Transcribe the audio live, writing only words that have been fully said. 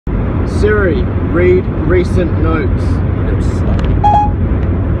Siri, read recent notes.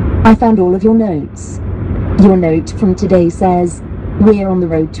 I found all of your notes. Your note from today says, we're on the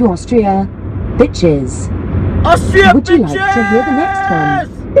road to Austria, bitches. Austria, Would you like to hear the next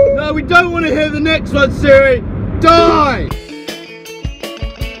one? No, we don't want to hear the next one, Siri. Die!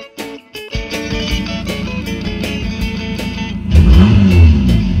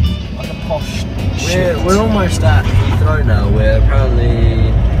 We're almost at Heathrow now. We're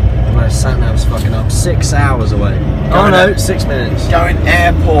apparently, my sat nav's fucking up. 6 hours away. Oh no, 6 minutes. Going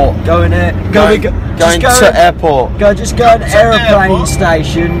airport. Going to airport. Just go to aeroplane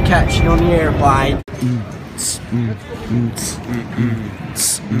station, catching on the airplane.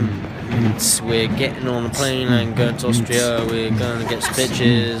 We're getting on a plane and going to Austria. We're going to get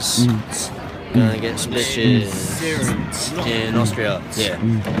bitches. Gonna get bitches in Austria. Yeah,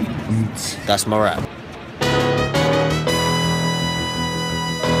 that's my rap.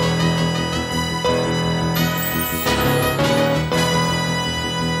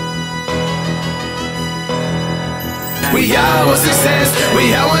 We all want success,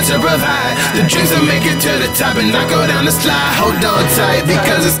 we all want to provide the dreams that make it to the top and not go down the slide. Hold on tight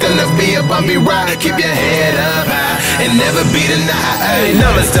because it's gonna be a bumpy ride. Keep your head up high and never be denied. Hey,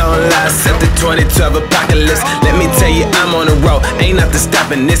 numbers don't lie, set the 2012 apocalypse. Let me tell you, I'm on the road, ain't nothing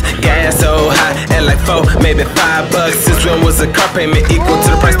stopping this. Gas so high and like 4, maybe $5. This one was a car payment equal to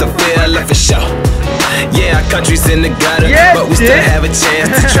the price to fill up for sure. Yeah, our country's in the gutter, but we still have a chance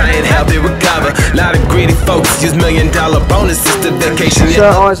to try and help it recover. A lot of greedy folks use $1 million bonuses to vacation. Sir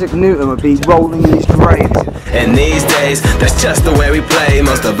Isaac Newton would be rolling in his grave. And these days, that's just the way we play.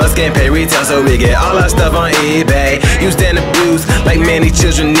 Most of us can't pay retail, so we get all our stuff on eBay. Used and abused like many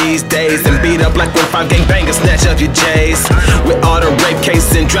children these days, and beat up like when 5 gangbangers snatch up your J's. With all the rape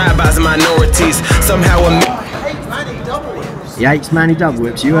cases and drive-bys and minorities, somehow He hates Manny double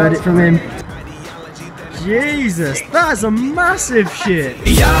whips. You heard it from him. Jesus, that's a massive shit.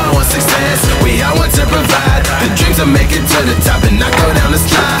 We all want success, we all want to provide the dreams that make it to the top and not go down the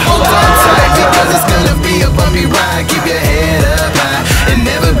slide. Hold on tight because it's gonna be a bumpy ride. Keep your head up high and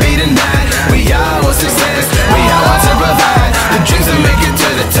never be denied. We all want success, we all want to provide the dreams that make it to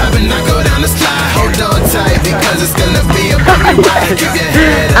the top and not go down the slide. Hold on tight because it's gonna be a bumpy ride. Keep your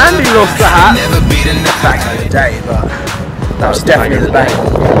head up Andy lost the hat and never be denied. back in the day, but that was definitely the bang.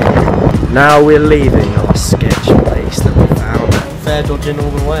 Now we're leaving our sketch place that we found. Fair dodging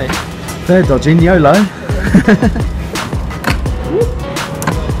all the way. Fair dodging, YOLO.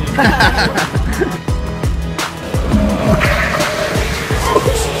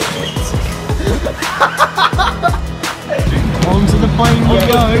 Onto the plane we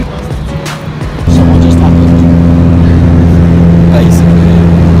go. So what just happened? Basically,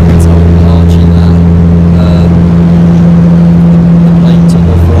 I told Archie that the plane took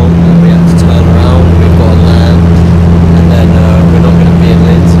off wrong and we had to turn around. We've got to land, and then we're not going to be in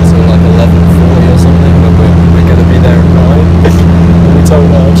Linz until like 11:40 or something. But we're going to be there at 9. And we told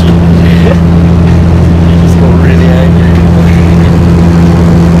Archie. He just got really angry.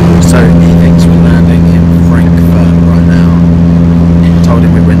 So he thinks we're landing in Frankfurt right now. I told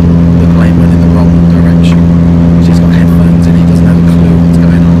him the plane went in the wrong direction. He's got headphones and he doesn't have a clue what's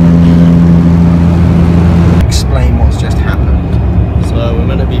going on. Explain what's just happened. So we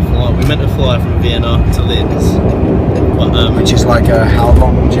meant to fly from Vienna to Linz, but Which is like a how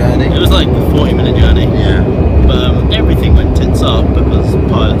long journey? it was like a 40-minute journey. Yeah. But everything went tits up because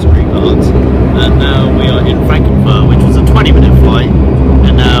pilots are retards, and now we are in Frankfurt, which was a 20-minute flight,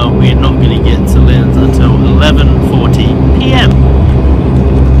 and now we're not going to get to Linz until 11:40 p.m.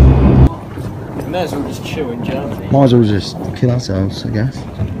 We may as well just chill in Germany. Might as well just kill ourselves, I guess.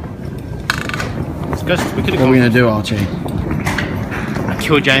 We could What are we going to do, Archie?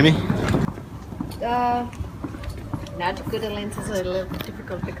 kill Jamie. Now to go to Linz is a little bit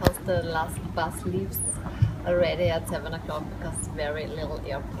difficult because the last bus leaves already at 7 o'clock because very little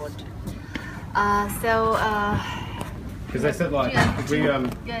airport. Because they said like, you have we you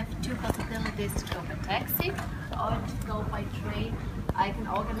have two possibilities to go by taxi or to go by train. I can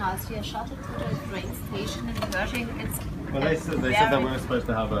organize you a shuttle to the train station in Worthington. well, they said that we were supposed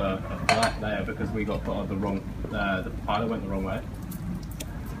to have a flight there because we got put on the wrong. The pilot went the wrong way.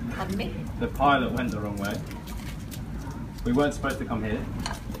 Pardon me? The pilot went the wrong way. We weren't supposed to come here.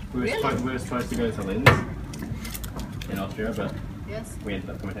 We were supposed to go to Linz in Austria, but Yes. we ended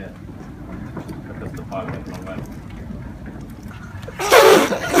up coming here because the pilot went the wrong way.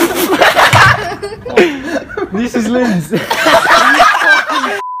 This is Linz. We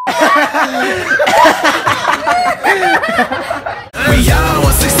all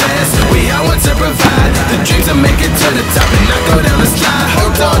want success, we all want to provide the dreams that make it to the top and not go down the slide.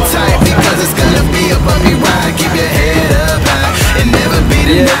 Hold on tight.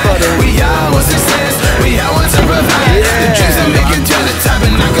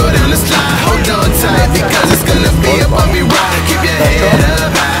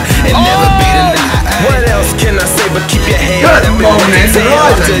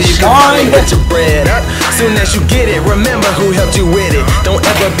 bet your bread up. Soon as you get it, remember who helped you with it. Don't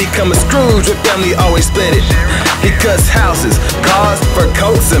ever become a Scrooge with family always split it. Because houses, cars, fur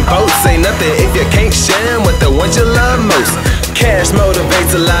coats, and boats say nothing if you can't share them with the ones you love most. Cash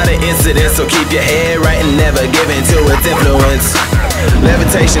motivates a lot of incidents, so keep your head right and never give in to its influence.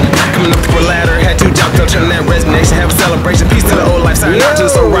 Levitation, coming up through a ladder, had 2 jobs, don't turn that resignation. Have a celebration, peace to the old lifestyle, not to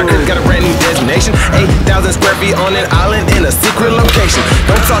the soul rocker. Got a brand new destination, 8,000 square feet on an island in a secret location.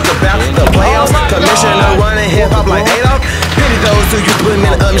 Don't talk about the playoffs, commissioner running hip hop like Adolf. Pity those who used to put me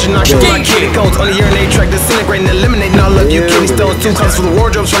in the mission, not showing my kitty codes on the urinate track, disintegrating, eliminating all of you kidney stones. 2 colors for the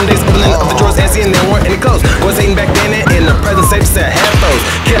wardrobes from days opening up the drawers and seeing there weren't any clothes. Was hating back then and in the present safe set half those.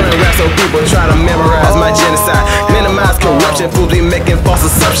 Killing rap so people try to memorize my genocide. Minimize corruption, fools be making false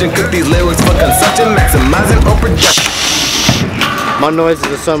assumption. Cook these lyrics for consumption, maximizing on production. My noises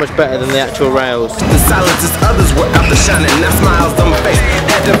are so much better than the actual rails. The silences others were out to shine and now smiles on my face.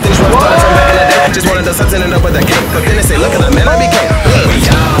 Had to finish what I from back in the day. Just wanted to something and up with the cake. But then they say, look at the man I became. We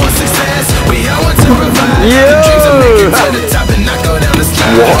all want success, we all want to provide. The dreams of making to the top and not go down the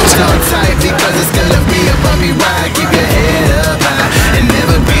slide. Hold on tight because it's gonna be a bumpy ride. Keep your head up high and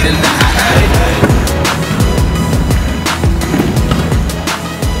never be denied.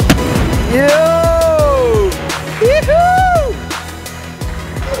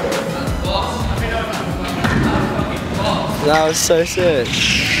 That was so sick.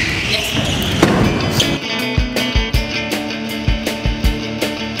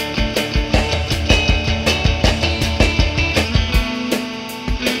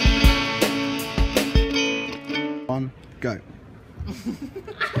 On, go.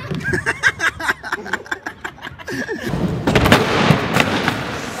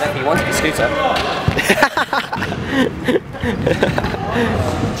 He wanted the scooter.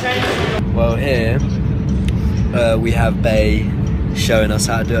 Well, here we have Bay showing us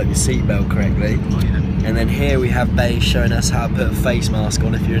how to do up your seatbelt correctly. And then here we have Bay showing us how to put a face mask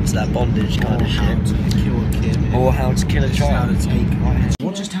on if you're into that bondage kind of shit. Or how to kill a child.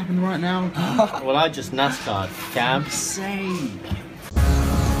 What just happened right now? Well, I just NASCAR, Cam.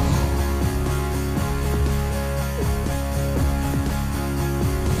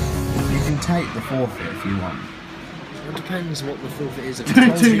 You can take the forfeit if you want. It depends what the forfeit is. 2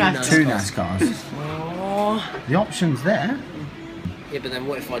 NASCARs. Oh. The option's there. Yeah, but then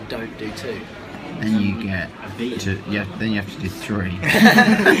what if I don't do 2? Then you get then you have to do 3.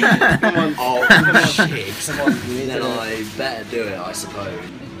 Oh shit! Then I better do it, I suppose.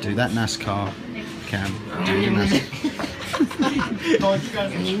 Do that NASCAR, Cam. Do your NASCAR.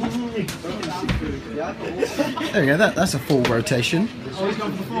 There we go. That's a full rotation.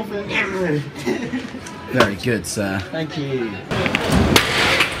 Very good, sir. Thank you.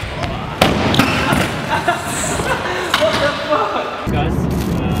 Guys,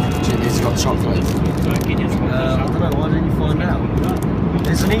 It's got chocolate. I don't know, why didn't you find out?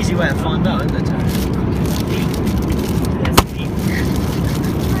 There's an easy way to find out, isn't there,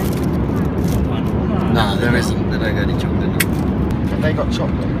 No, there isn't. They don't got any chocolate. They got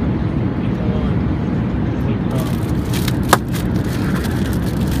chocolate.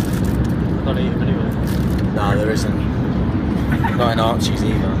 No, there isn't. Not in Archie's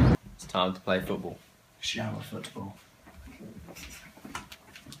either. it's time to play football. Shower football.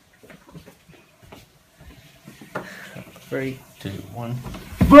 Three, 2, 1.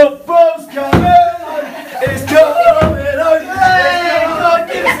 Football's coming on, it's coming on,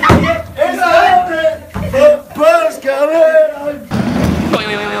 it's coming, football's coming on.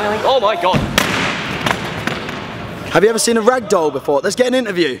 Oh my god! Have you ever seen a rag doll before? Let's get an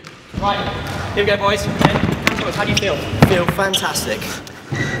interview. Right, here we go, boys. How do you feel? Feel fantastic.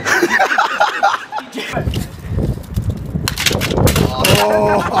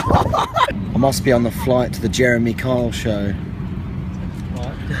 I must be on the flight to the Jeremy Kyle show.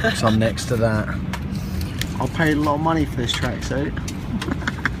 So I'm next to that. I paid a lot of money for this tracksuit.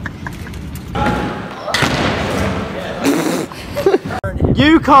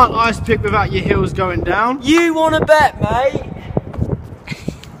 You can't ice pick without your heels going down. You want to bet, mate?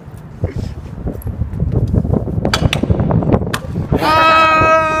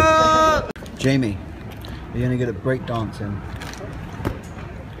 Jamie, you're gonna get at breakdancing.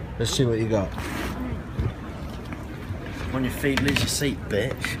 Let's see what you got. On your feet, lose your seat,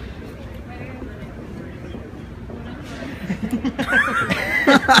 bitch.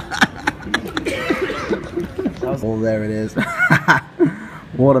 Oh, there it is.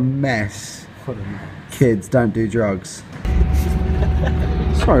 What a mess. Kids, don't do drugs.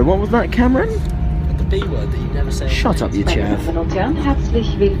 Sorry, what was that, Cameron? The B word that you never say. Shut up, you chav.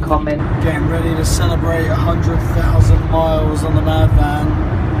 Herzlich willkommen. Getting ready to celebrate 100,000 miles on the Mad Van.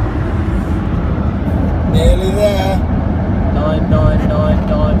 Nearly there.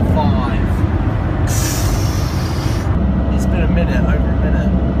 99995. It's been a minute, over a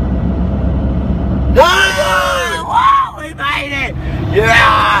minute. Wow! We made it!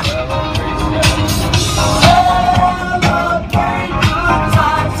 Yeah!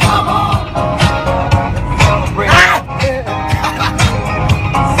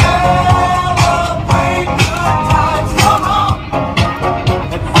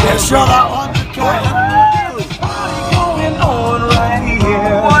 Sure that one. Going on right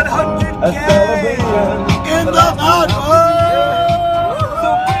here. 100K in the hard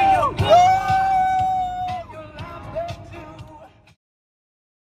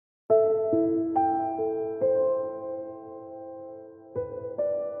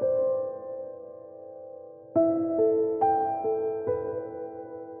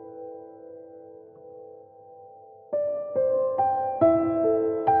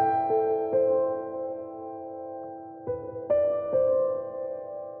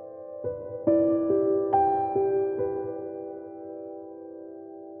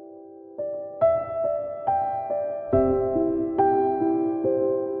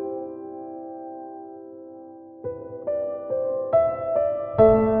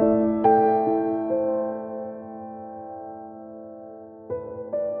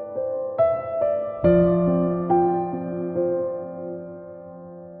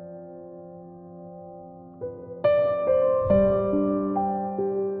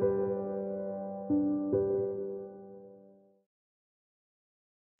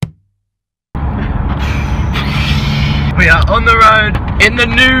We are on the road in the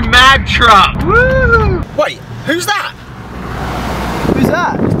new Mad Truck. Woo! Wait, who's that? Who's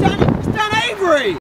that?